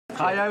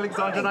Hi,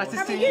 Alexandra. Nice to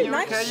see you.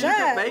 Nice Okay,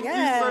 shirt. Thank you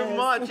so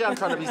much. Yeah, I'm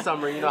trying to be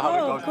summery. You know how it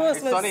goes. Of course,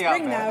 it's we're sunny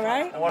spring out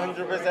there. now, right?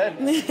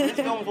 100%. This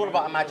film's all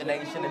about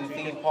imagination and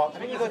theme parks. I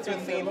think you go to a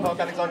theme park,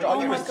 Alexandra.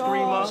 Are you a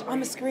screamer?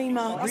 I'm a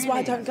screamer. That's why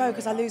I don't go,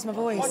 because I lose my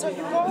voice.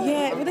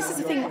 Yeah, well, this is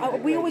the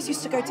thing. We always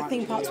used to go to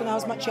theme parks when I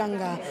was much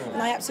younger,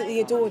 and I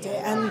absolutely adored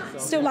it, and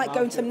still like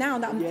going to them now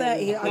that I'm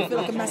 30. I feel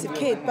like a massive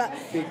kid, but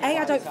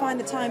I don't find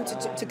the time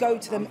to go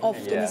to them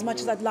often as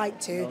much as I'd like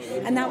to,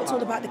 and now it's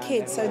all about the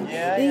kids. So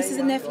the nieces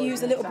and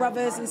nephews, the little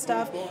brothers and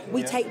stuff,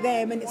 we take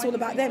them, and it's all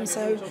about them.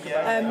 So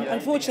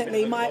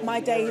unfortunately, my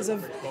days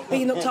of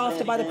being looked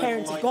after by the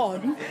parents have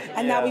gone,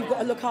 and now we've got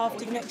to look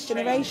after the next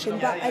generation.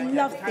 But I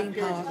love theme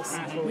parks,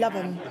 love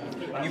them.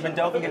 You've been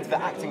delving into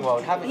the acting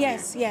world, haven't you?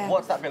 Yes, yeah.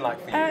 What's that been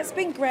like for you? It's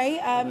been great.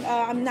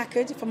 I'm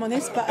knackered, if I'm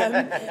honest, but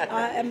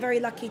I'm very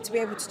lucky to be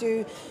able to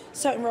do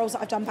certain roles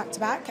that I've done back to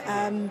back.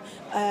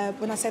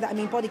 When I say that, I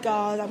mean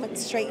Bodyguard. I went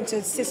straight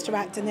into Sister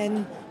Act, and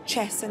then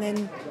Chess, and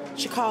then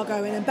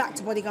Chicago, and then back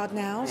to Bodyguard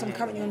now. So I'm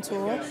currently on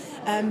tour.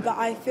 But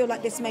I feel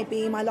like this may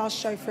be my last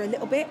show for a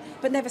little bit.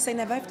 But never say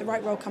never. If the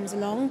right role comes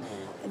along,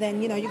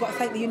 then you've got to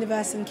thank the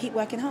universe and keep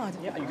working hard.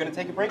 Yeah, are you going to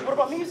take a break? What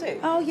about music?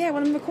 Oh yeah,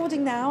 well I'm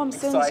recording now. I'm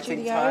still Exciting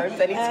in the studio.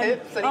 Times. Any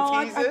tips?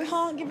 Any teasers? I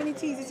can't give any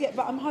teasers yet,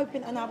 but I'm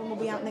hoping an album will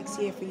be out next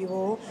year for you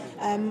all.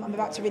 I'm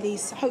about to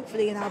release,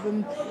 hopefully, an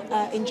album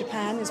in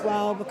Japan as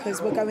well,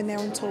 because we're going there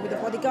on tour with the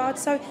Bodyguard.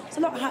 So it's a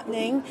lot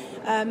happening.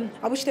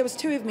 I wish there was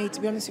two of me,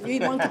 to be honest with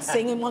you. One could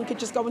sing and one could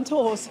just go on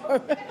tour.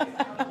 So.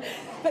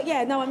 But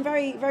yeah, no, I'm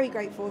very, very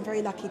grateful and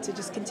very lucky to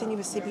just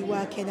continuously be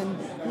working and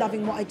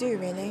loving what I do,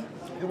 really.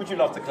 Who would you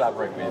love to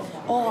collaborate with?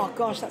 Oh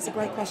gosh, that's a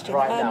great question.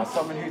 Right now,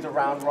 someone who's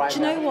around right now. Do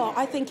you know what?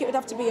 I think it would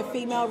have to be a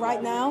female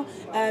right now.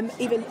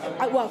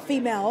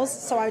 Females.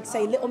 So I would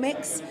say Little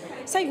Mix.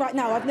 Say right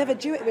now, I've never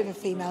duetted with a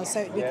female,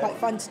 so it'd be quite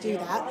fun to do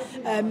that.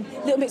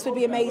 Little Mix would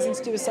be amazing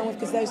to do a song with,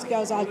 because those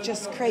girls are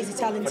just crazy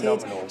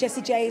talented. Phenomenal.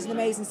 Jessie J is an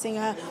amazing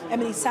singer.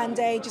 Emily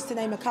Sandé, just to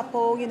name a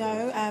couple.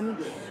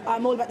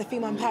 I'm all about the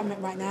female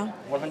empowerment right now.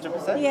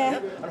 100%. Yeah.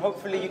 And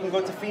hopefully you can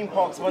go to theme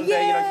parks one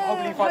day.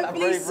 Hopefully you find that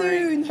very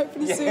soon.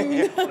 Hopefully soon.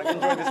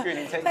 Enjoy the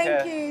screening. Take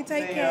care. Thank you.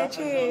 Take care.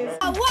 Cheers.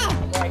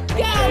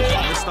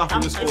 The stuff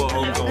in the school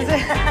at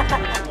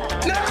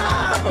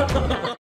home. No!